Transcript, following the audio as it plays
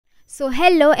So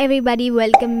hello everybody,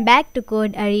 welcome back to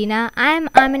Code Arena. I am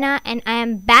Amina and I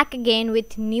am back again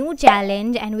with new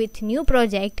challenge and with new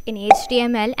project in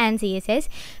HTML and CSS.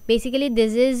 Basically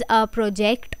this is a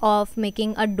project of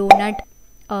making a donut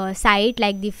site,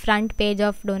 like the front page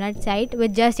of donut site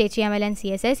with just HTML and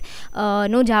CSS.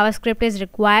 No JavaScript is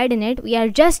required in it. We are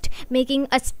just making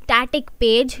a static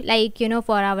page, like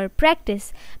for our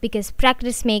practice, because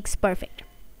practice makes perfect.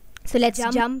 So let's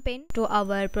jump into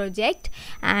our project,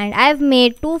 and I've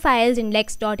made two files,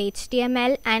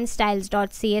 index.html and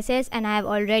styles.css, and I've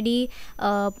already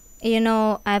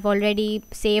I've already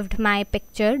saved my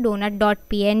picture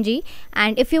donut.png.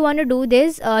 And if you want to do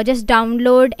this, just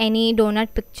download any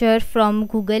donut picture from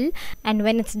Google, and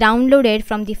when it's downloaded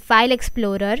from the file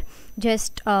explorer,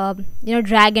 just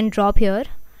drag and drop here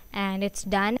and it's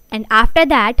done. And after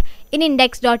that, in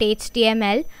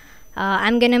index.html,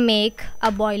 I'm gonna make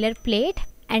a boilerplate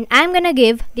and I'm gonna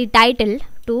give the title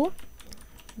to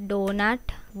donut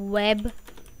web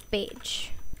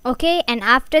page. Okay, and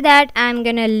after that I'm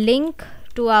gonna link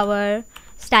to our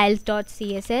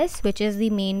styles.css, which is the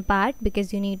main part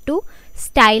because you need to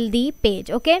style the page.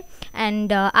 Okay,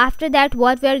 and after that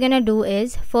what we're gonna do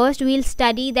is, first we'll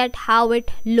study that how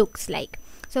it looks like.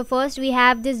 So first we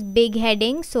have this big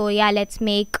heading, so yeah, let's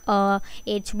make a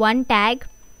h1 tag.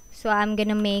 So I'm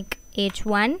gonna make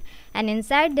h1, and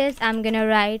inside this I'm gonna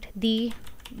write the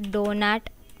donut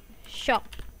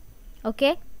shop.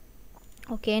 Okay,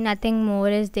 nothing more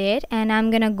is there, and I'm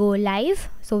gonna go live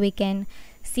so we can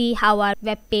see how our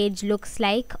web page looks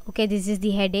like. Okay, this is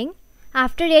the heading.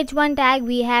 After h1 tag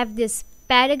we have this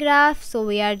paragraph, so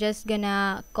we are just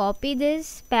gonna copy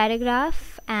this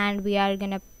paragraph and we are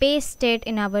gonna paste it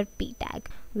in our p tag.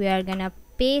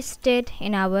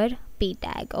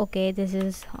 Okay, this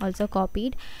is also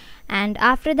copied. And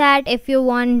after that, if you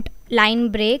want line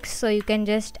breaks, so you can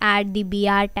just add the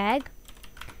br tag.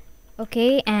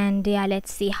 Okay, and yeah,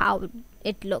 let's see how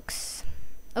it looks.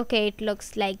 Okay, it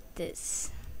looks like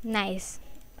this. Nice.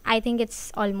 I think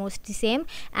it's almost the same.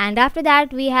 And after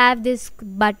that we have this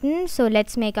button, so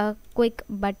let's make a quick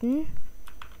button.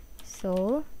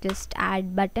 So just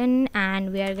add button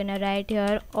and we are gonna write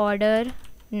here order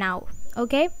now.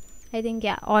 Okay, I think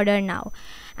yeah, order now.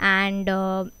 And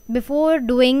before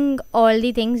doing all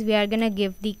the things, we are gonna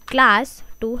give the class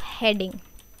to heading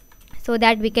so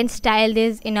that we can style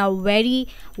this in a very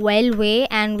well way.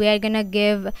 And we are gonna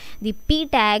give the p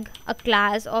tag a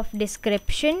class of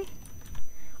description,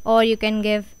 or you can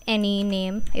give any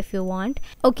name if you want.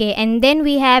 Okay, and then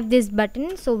we have this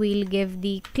button, so we'll give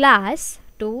the class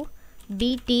to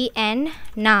btn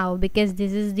now because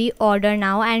this is the order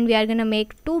now, and we are gonna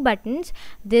make two buttons,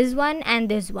 this one and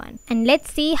this one. And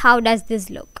let's see how does this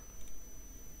look.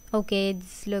 Okay,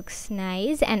 this looks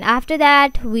nice. And after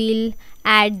that we'll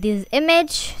add this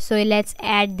image, so let's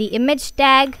add the image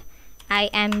tag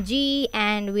img,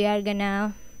 and we are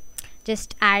gonna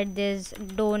just add this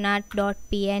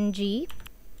donut.png.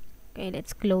 Okay,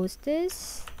 let's close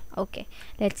this. Okay,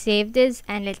 let's save this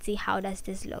and let's see how does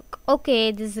this look.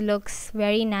 Okay, this looks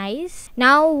very nice.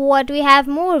 Now what we have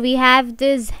more, we have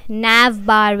this nav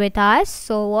bar with us.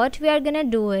 So what we are gonna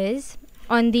do is,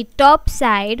 on the top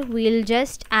side we'll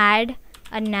just add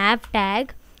a nav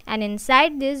tag, and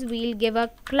inside this we'll give a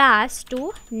class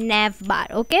to nav bar.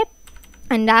 Okay,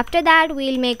 and after that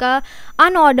we'll make a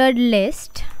unordered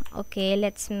list. Okay,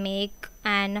 let's make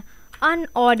an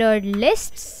unordered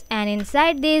lists, and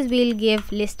inside this we'll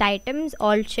give list items,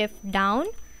 alt shift down.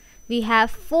 We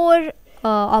have four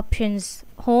options: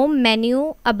 home,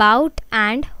 menu, about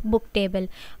and book table.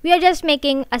 We are just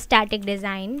making a static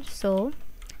design, so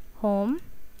home,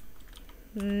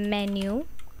 menu,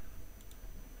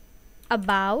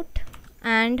 about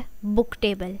and book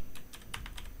table.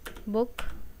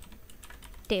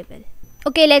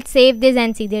 Okay, let's save this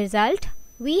and see the result.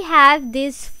 We have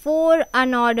these four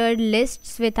unordered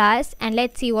lists with us, and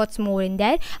let's see what's more in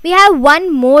there. We have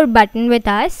one more button with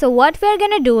us, so what we're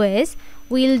gonna do is,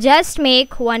 we'll just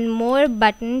make one more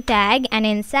button tag, and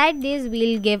inside this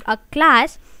we'll give a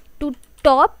class to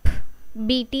top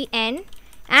btn,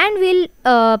 and we'll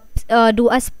do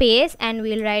a space and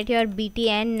we'll write here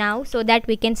btn now so that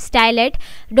we can style it.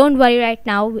 Don't worry right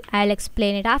now, I'll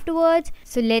explain it afterwards.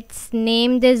 So let's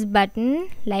name this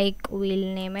button, like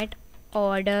we'll name it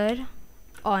order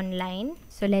online.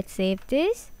 So let's save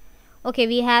this. Okay,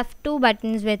 we have two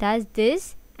buttons with us,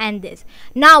 this and this.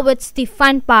 Now it's the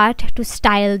fun part to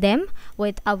style them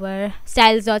with our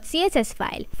styles.css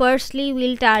file. Firstly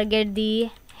we'll target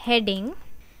the heading,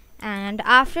 and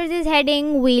after this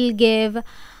heading we'll give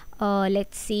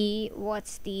let's see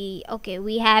what's the, okay,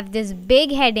 we have this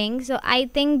big heading, so I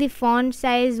think the font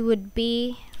size would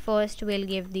be first we'll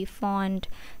give the font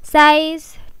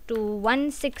size to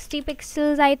 160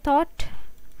 pixels, I thought.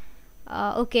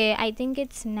 Okay, I think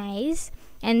it's nice.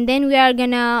 And then we are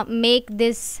gonna make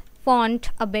this font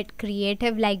a bit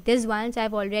creative like this one. So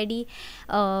I've already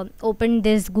opened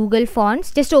this Google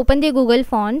Fonts. Just open the Google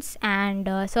Fonts and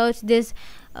search this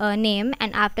name,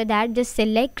 and after that just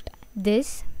select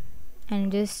this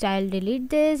and just I'll delete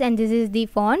this, and this is the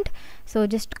font. So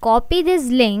just copy this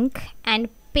link and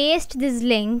paste this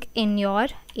link in your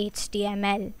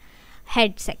HTML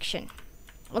head section.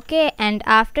 Okay, and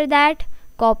after that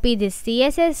copy this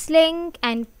CSS link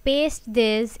and paste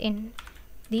this in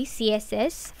the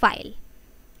CSS file.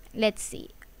 Let's see.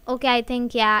 Okay, I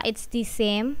think yeah, it's the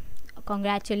same.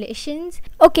 Congratulations.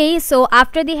 Okay, so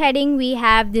after the heading we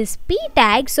have this p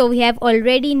tag. So we have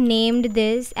already named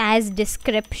this as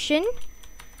description.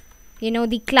 You know,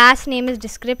 the class name is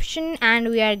description, and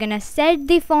we are gonna set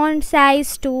the font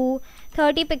size to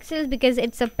 30 pixels because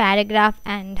it's a paragraph,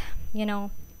 and you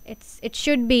know, it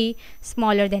should be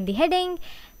smaller than the heading.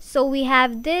 So we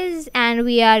have this, and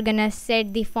we are gonna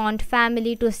set the font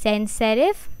family to sans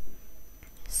serif.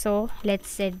 So let's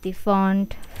set the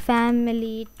font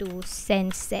family to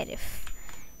sans serif.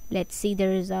 Let's see the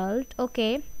result.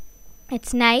 Okay,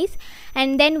 it's nice.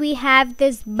 And then we have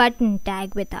this button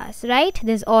tag with us, right?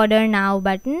 This order now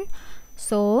button.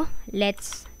 So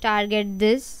let's target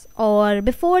this, or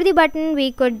before the button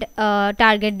we could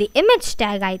target the image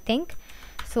tag, I think.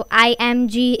 So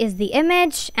img is the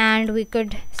image, and we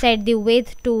could set the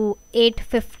width to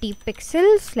 850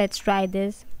 pixels. Let's try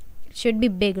this. It should be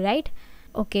big, right?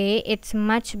 Okay, it's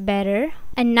much better.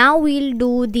 And now we'll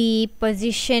do the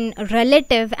position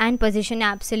relative and position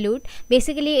absolute.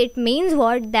 Basically it means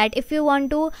what, that if you want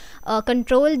to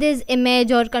control this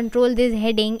image or control this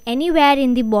heading anywhere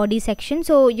in the body section,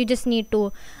 so you just need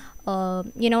to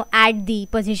you know, add the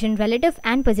position relative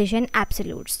and position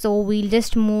absolute. So we'll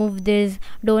just move this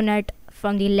donut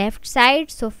from the left side.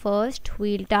 So first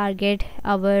we'll target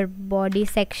our body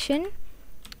section,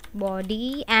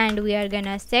 body, and we are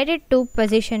gonna set it to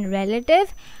position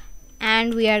relative,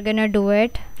 and we are gonna do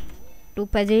it to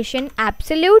position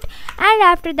absolute. And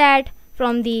after that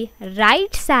from the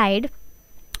right side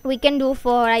we can do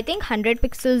for, I think 100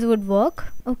 pixels would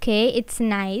work. Okay, it's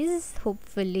nice.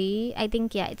 Hopefully, I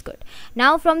think yeah, it's good.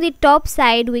 Now from the top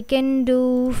side we can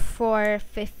do for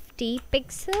 50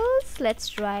 pixels. Let's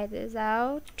try this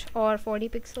out. Or 40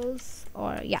 pixels,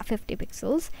 or yeah, 50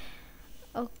 pixels.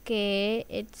 Okay,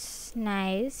 it's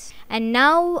nice. And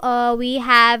now we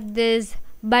have this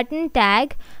button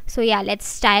tag. So yeah, let's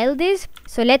style this.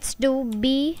 So let's do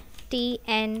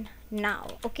btn now.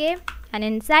 Okay, and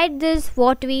inside this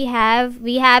what we have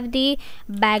the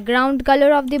background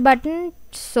color of the button.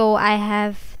 So I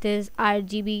have this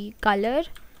RGB color.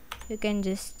 You can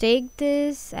just take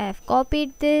this. I have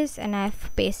copied this and I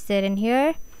have pasted in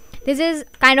here. This is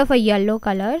kind of a yellow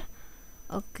color.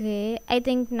 Okay, I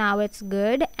think now it's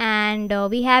good. And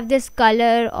we have this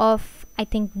color of, I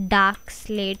think, dark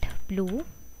slate blue.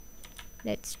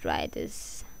 Let's try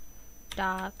this.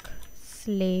 Dark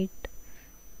slate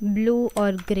blue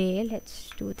or gray. Let's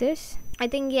do this. I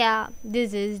think yeah,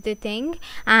 this is the thing.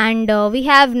 And we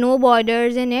have no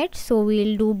borders in it, so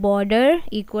we'll do border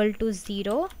equal to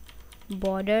 0,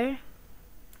 border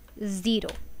 0.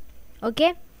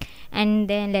 Okay, and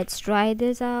then let's try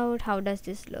this out. How does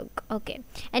this look? Okay,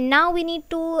 and now we need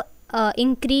to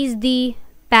increase the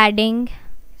padding.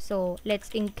 So let's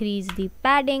increase the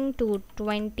padding to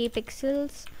 20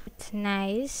 pixels. It's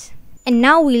nice. And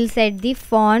now we'll set the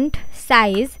font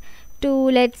size to,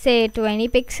 let's say, 20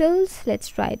 pixels. Let's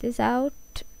try this out.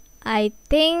 I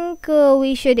think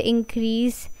we should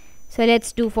increase, so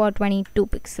let's do for 22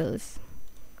 pixels.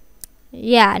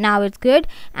 Yeah, now it's good.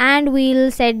 And we'll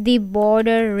set the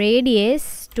border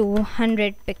radius to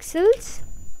 100 pixels,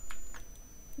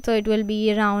 so it will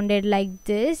be rounded like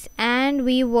this. And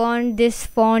we want this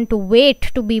font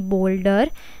weight to be bolder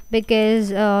because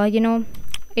you know,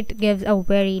 it gives a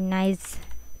very nice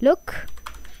look.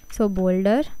 So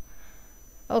bolder.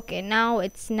 Okay, now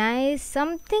it's nice.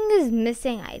 Something is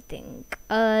missing, I think.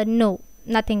 No,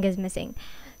 nothing is missing.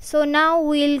 So now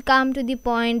we'll come to the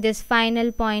point. This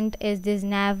final point is this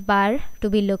nav bar to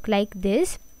be look like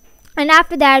this. And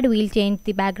after that we'll change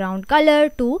the background color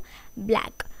to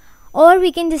black, or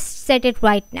we can just set it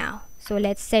right now. So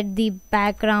let's set the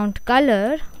background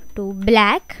color to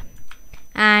black,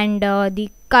 and the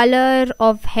color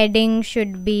of heading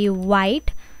should be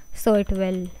white, so it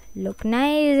will look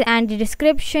nice. And the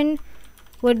description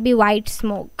would be white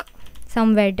smoke,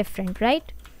 somewhere different,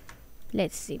 right?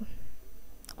 Let's see.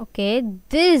 Okay,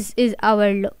 this is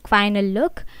our look, final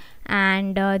look.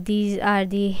 and these are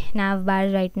the nav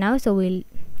bars right now, so we'll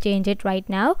change it right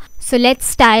now. So let's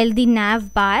style the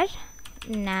nav bar,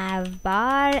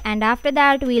 and after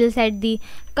that we'll set the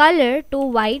color to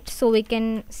white so we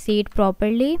can see it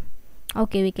properly.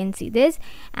 Okay, we can see this,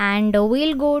 and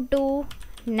we'll go to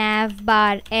nav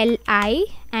bar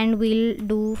li and we'll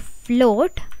do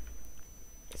float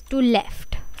to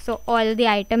left, so all the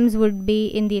items would be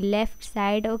in the left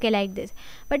side. Okay, like this.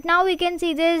 But now we can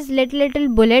see these little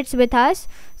bullets with us,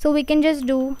 so we can just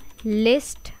do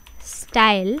list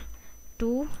style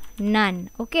to none.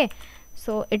 Okay,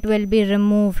 so it will be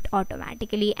removed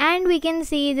automatically, and we can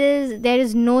see this, there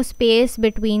is no space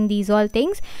between these all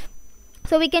things,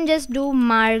 so we can just do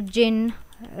margin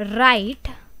right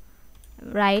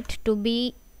to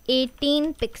be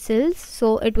 18 pixels,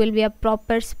 so it will be a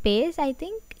proper space, I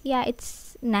think. Yeah,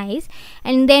 it's nice.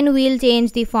 And then we'll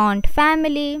change the font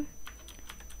family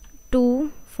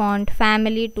to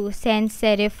sans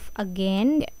serif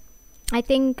again. I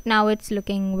think now it's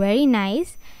looking very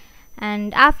nice.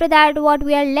 And after that, what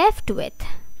we are left with?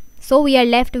 So we are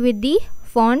left with the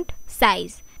font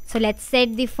size. So let's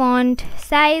set the font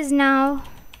size now.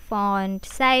 Font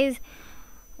size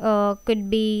could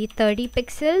be 30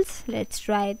 pixels. Let's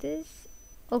try this.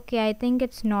 Okay, I think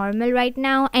it's normal right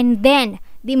now. And then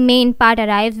the main part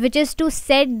arrives, which is to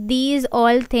set these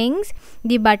all things,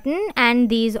 the button and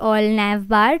these all nav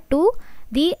bar, to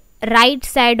the right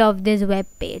side of this web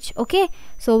page. Okay,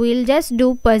 so we'll just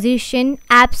do position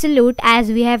absolute as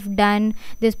we have done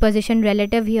this position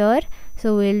relative here.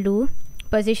 So we'll do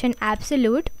position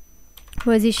absolute.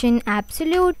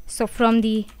 So from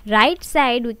the right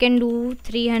side we can do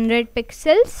 300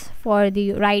 pixels for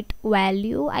the right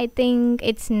value. I think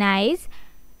it's nice.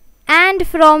 And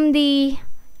from the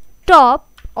top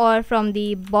or from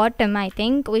the bottom, I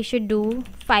think we should do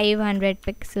 500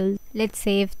 pixels. Let's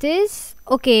save this.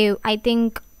 Okay, I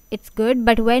think it's good,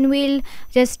 but when we'll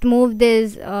just move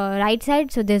this right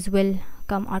side, so this will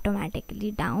come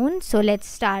automatically down. So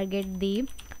let's target the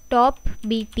top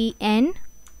btn,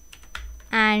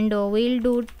 and we'll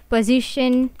do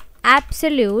position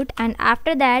absolute, and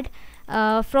after that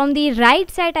from the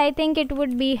right side I think it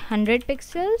would be 100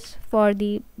 pixels for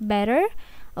the better.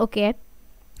 Okay,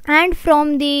 and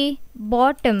from the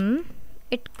bottom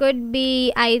it could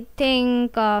be, I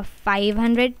think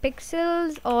 500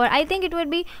 pixels, or I think it would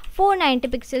be 490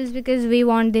 pixels, because we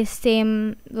want this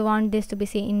to be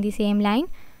in the same line.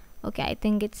 Okay, I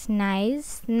think it's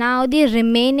nice. Now the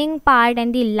remaining part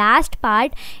and the last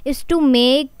part is to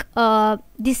make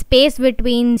the space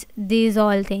between these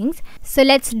all things. So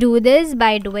let's do this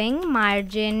by doing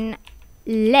margin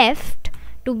left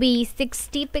to be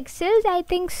 60 pixels, I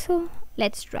think so.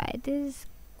 Let's try this.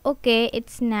 Okay,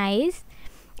 it's nice.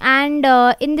 And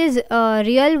in this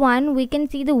real one we can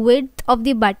see the width of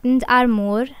the buttons are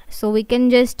more, so we can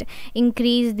just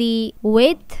increase the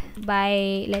width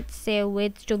by, let's say,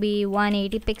 width to be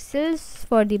 180 pixels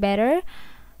for the better.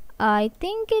 I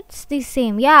think it's the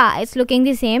same. Yeah, it's looking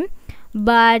the same,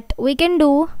 but we can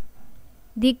do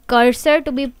the cursor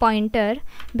to be pointer,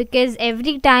 because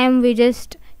every time we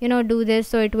just do this,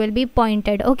 so it will be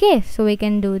pointed. Okay, so we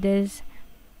can do this,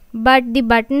 but the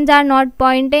buttons are not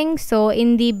pointing, so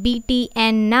in the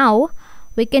btn now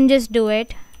we can just do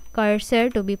it cursor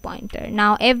to be pointer.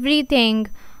 Now everything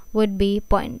would be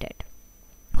pointed.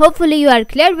 Hopefully you are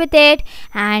clear with it,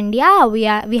 and yeah, we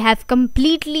have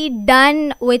completely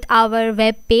done with our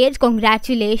web page.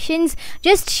 Congratulations.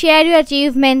 Just share your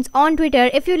achievements on Twitter.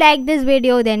 If you like this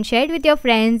video, then share it with your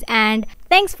friends, and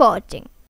thanks for watching.